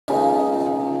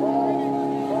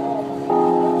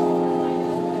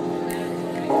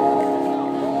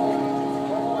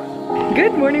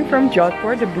Good morning from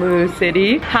Jodhpur, the blue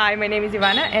city. Hi, my name is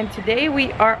Ivana and today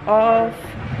we are off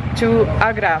to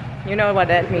Agra. You know what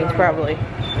that means probably.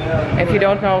 If you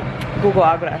don't know, Google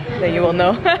Agra, then you will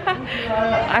know.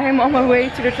 I am on my way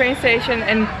to the train station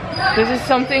and this is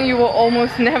something you will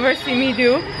almost never see me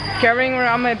do. Carrying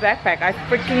around my backpack. I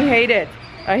freaking hate it.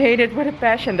 I hate it with a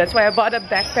passion. That's why I bought a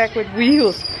backpack with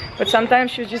wheels. But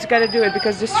sometimes you just gotta do it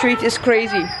because the street is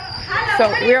crazy. So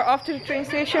we're off to the train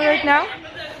station right now.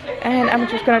 And I'm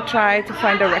just gonna try to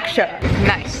find a rickshaw.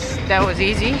 Nice, that was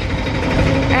easy.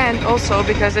 And also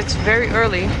because it's very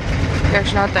early,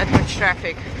 there's not that much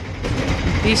traffic.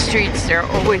 These streets, they're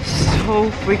always so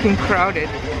freaking crowded.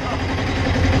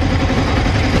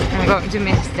 I'm going to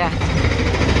miss that.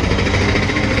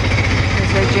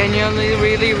 Because I genuinely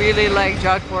really like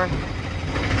Jodhpur.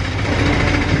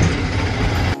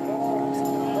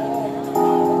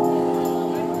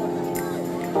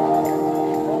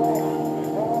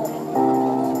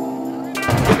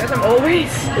 I'm always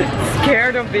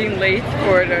scared of being late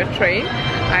for the train.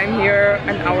 I'm here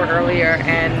an hour earlier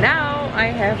and now I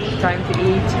have time to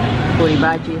eat puri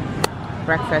bhaji,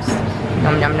 breakfast.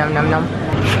 Nom nom nom nom nom.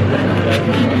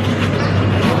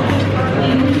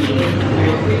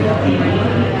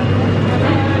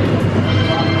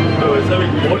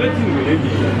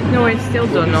 No, I still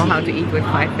don't know how to eat with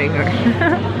 5 fingers.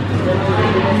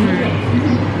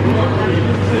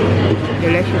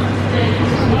 Delicious.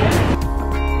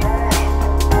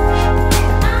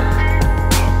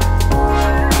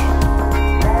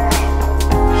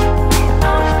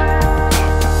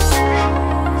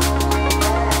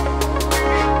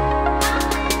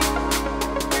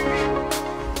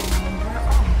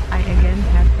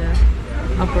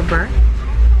 Upper berth,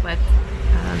 but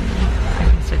I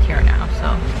can sit here now,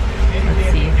 so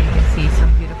let's see if we can see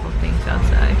some beautiful things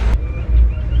outside.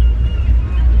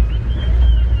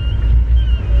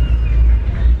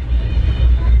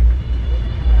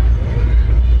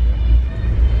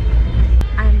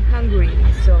 I'm hungry,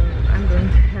 so I'm going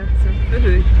to have some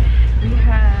food. We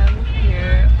have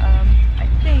here, I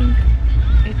think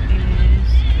it is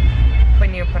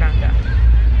paneer paratha.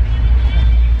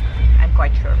 I'm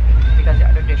quite sure. Because the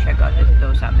other dish I got is a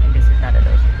dosa and this is not a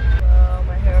dosa. Wow,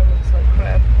 my hair looks like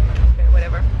crap. Okay,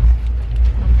 whatever.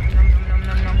 Nom, nom, nom,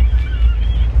 nom, nom.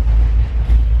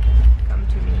 Come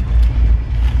to me.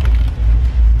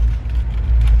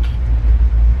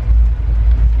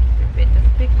 A bit of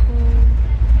pickle.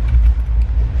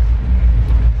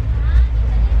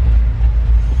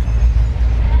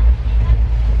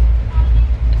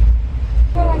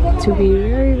 To be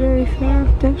very fair,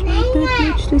 there's not that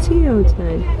much to see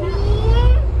outside.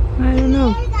 I don't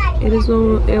know. It is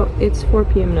all. It's 4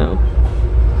 p.m. now.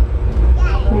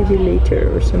 Maybe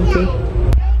later or something.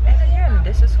 And again,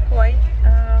 this is quite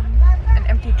an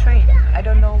empty train. I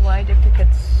don't know why the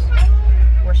tickets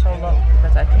were so low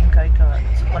because I think I got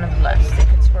one of the last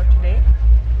tickets for today.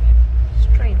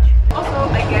 Strange. Also,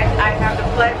 again, I have the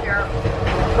pleasure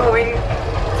of going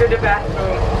to the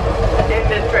bathroom in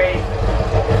the train.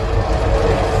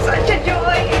 Such a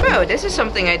joy! Oh, this is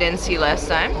something I didn't see last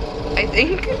time. I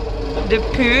think the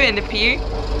poo and the pee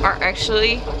are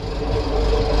actually,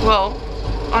 well,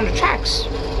 on the tracks.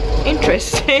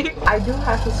 Interesting. I do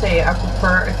have to say I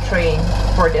prefer a train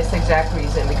for this exact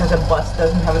reason because a bus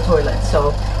doesn't have a toilet.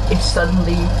 So if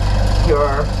suddenly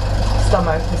your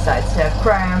stomach decides to have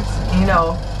cramps, you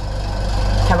know,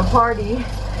 have a party,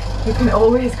 you can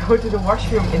always go to the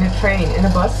washroom in a train. In a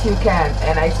bus you can't.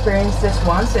 And I experienced this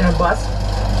once in a bus.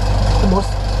 The most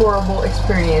horrible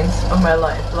experience of my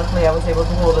life. Luckily I was able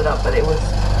to hold it up, but it was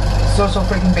so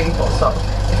freaking painful. So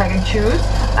if I can choose,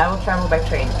 I will travel by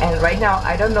train. And right now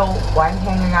I don't know why I'm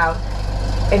hanging out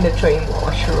in the train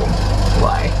washroom.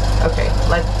 Why? Okay,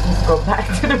 let's go back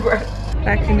to the berth.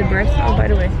 Back in the berth. Oh, by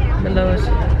the way, below is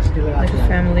like a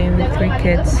family with 3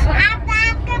 kids.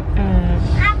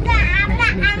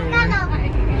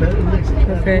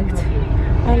 Perfect.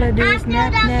 All I do is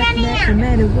nap, no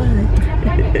matter what.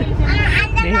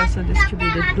 They also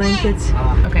distributed blankets.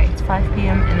 Okay, it's 5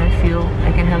 p.m. and I feel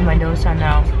I can have my dosa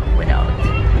now without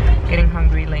getting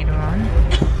hungry later on.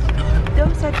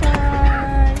 Dosa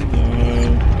time!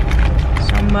 Yay!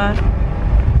 Sambar.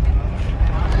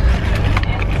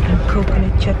 And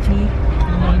coconut chutney.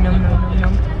 Nom nom nom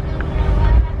nom.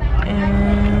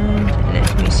 And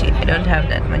let me see, I don't have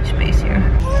that much space here.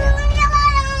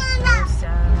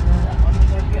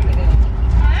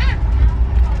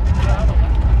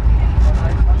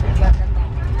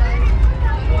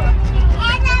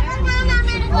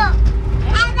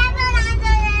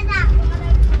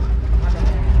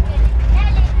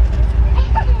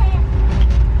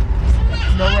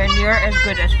 Nowhere near as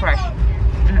good as fresh.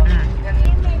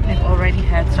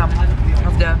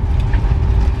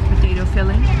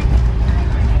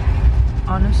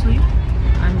 honestly,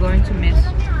 I'm going to miss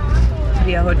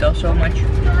the hotel so much.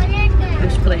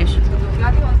 This place is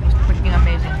freaking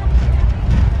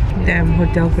amazing. Damn,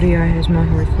 Hotel Vria has my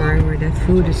heart forever. That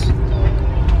food is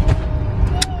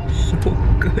so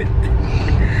good.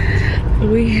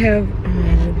 We have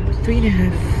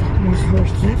 3.5 more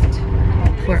hours left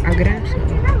for Agra. So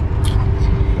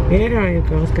here I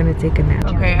was gonna take a nap.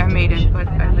 Okay, I made it, but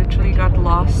I literally got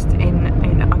lost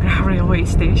in Agra railway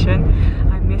station.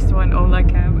 I missed one Ola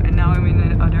cab, and now I'm in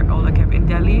another Ola cab in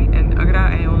Delhi. And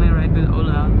Agra, I only ride with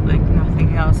Ola, like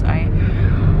nothing else. I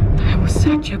was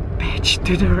such a bitch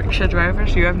to the rickshaw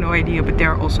drivers. You have no idea, but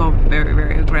they're also very,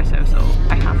 very aggressive. So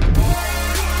I have to.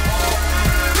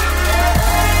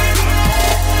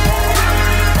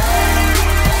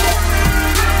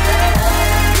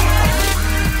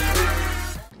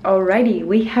 Alrighty,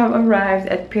 we have arrived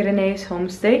at Pyrenees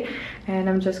Homestay, and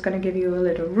I'm just gonna give you a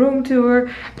little room tour.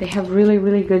 They have really,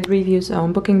 really good reviews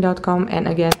on booking.com, and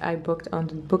again, I booked on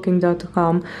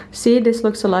booking.com. See, this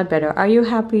looks a lot better. Are you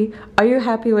happy? Are you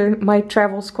happy with my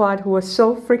travel squad who was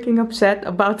so freaking upset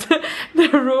about the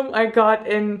room I got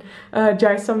in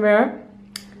Jaisalmer?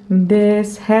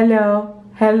 This, hello.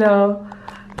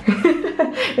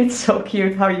 It's so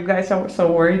cute how you guys are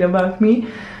so worried about me.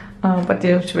 But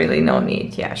there's really no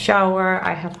need. Yeah, shower,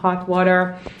 I have hot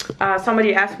water.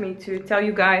 Somebody asked me to tell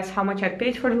you guys how much I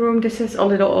paid for the room. This is a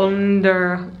little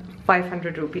under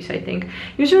 500 rupees, I think.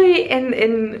 Usually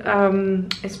in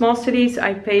small cities,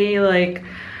 I pay like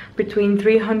between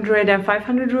 300 and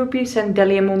 500 rupees, and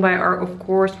Delhi and Mumbai are of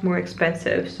course more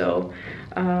expensive. So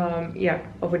yeah,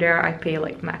 over there I pay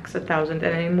like max 1,000,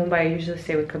 and in Mumbai I usually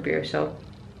stay with Kabir. So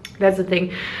that's the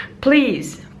thing.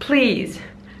 Please, please,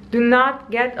 do not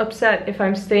get upset if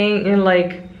I'm staying in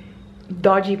like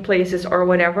dodgy places or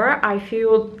whatever. I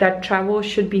feel that travel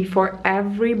should be for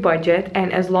every budget,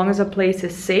 and as long as a place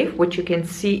is safe, which you can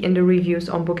see in the reviews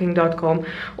on booking.com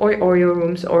or your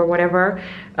rooms or whatever,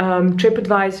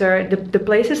 TripAdvisor, the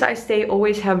places I stay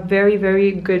always have very,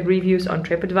 very good reviews on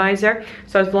TripAdvisor.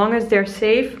 So as long as they're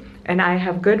safe and I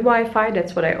have good Wi-Fi,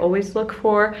 that's what I always look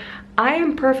for, I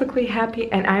am perfectly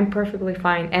happy and I'm perfectly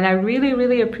fine. And I really,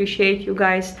 really appreciate you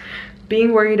guys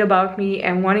being worried about me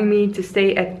and wanting me to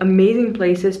stay at amazing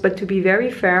places. But to be very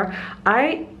fair,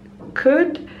 I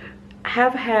could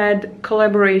have had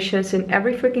collaborations in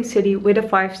every freaking city with a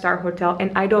 5-star hotel,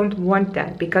 and I don't want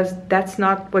that, because that's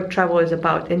not what travel is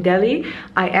about. In Delhi,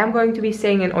 I am going to be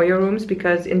staying in Oyo rooms,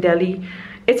 because in Delhi,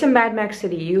 it's a Mad Max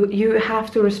city. You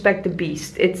have to respect the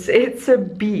beast. It's a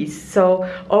beast. So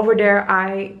over there,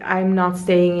 I'm not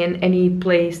staying in any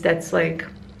place that's like,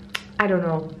 I don't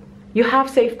know. You have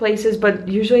safe places, but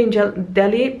usually in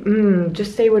Delhi,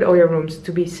 just stay with Oyo rooms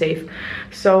to be safe.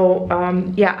 So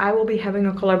yeah, I will be having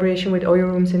a collaboration with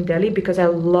Oyo rooms in Delhi because I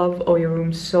love Oyo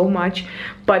rooms so much.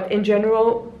 But in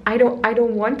general, I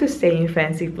don't want to stay in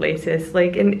fancy places.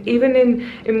 Like even in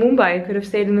Mumbai, I could have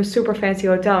stayed in a super fancy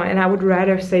hotel, and I would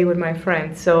rather stay with my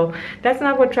friends. So that's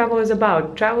not what travel is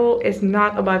about. Travel is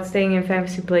not about staying in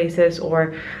fancy places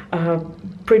or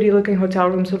pretty looking hotel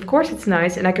rooms. Of course it's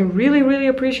nice, and I can really, really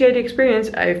appreciate the experience.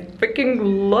 I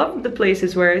freaking love the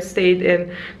places where I stayed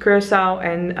in Curacao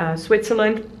and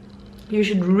Switzerland. You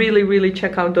should really, really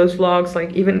check out those vlogs,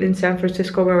 like even in San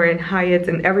Francisco, where we're in Hyatt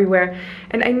and everywhere.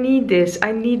 And I need this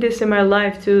in my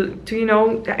life to you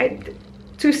know,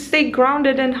 to stay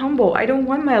grounded and humble. I don't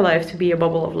want my life to be a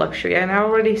bubble of luxury, and I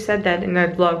already said that in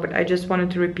that vlog, but I just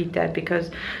wanted to repeat that because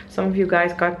some of you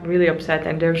guys got really upset,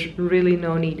 and there's really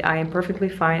no need. I am perfectly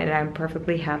fine and I'm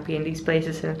perfectly happy in these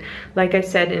places. And like I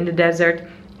said, in the desert,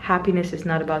 happiness is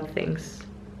not about things,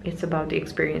 it's about the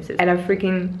experiences. And I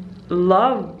freaking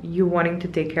love you wanting to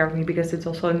take care of me, because it's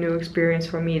also a new experience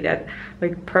for me that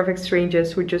like perfect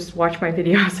strangers who just watch my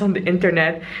videos on the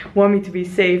internet want me to be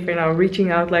safe, and are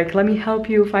reaching out like, let me help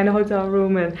you find a hotel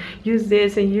room and use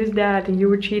this and use that, and you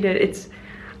were cheated. It's,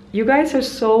 you guys are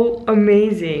so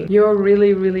amazing. You're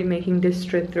really, really making this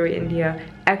trip through India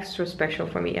extra special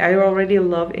for me. I already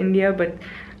love India, but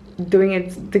doing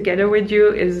it together with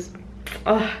you is,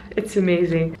 oh, it's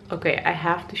amazing. Okay, I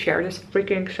have to share this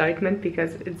freaking excitement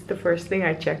because it's the first thing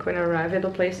I check when I arrive at a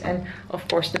place. And of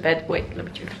course the bed. Wait, let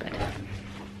me check the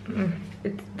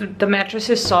bed. The mattress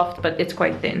is soft, but it's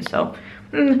quite thin, so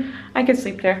I can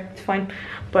sleep there. It's fine.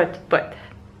 But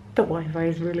the Wi-Fi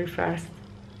is really fast.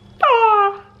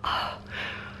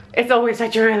 It's always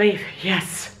such a relief.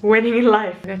 Yes, winning in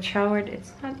life. I got showered.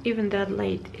 It's not even that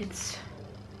late. It's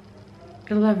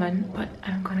 11, but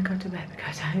I'm gonna go to bed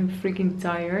because I'm freaking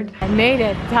tired. I made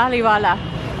it, Taliwala.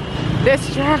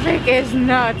 This traffic is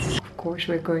nuts. Of course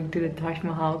we're going to the Taj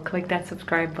Mahal. Click that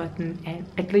subscribe button, and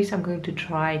at least I'm going to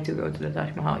try to go to the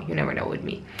Taj Mahal. You never know with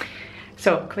me.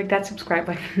 So click that subscribe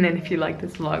button, and if you like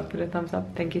this vlog, put a thumbs up.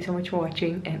 Thank you so much for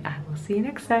watching, and I will see you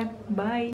next time. Bye.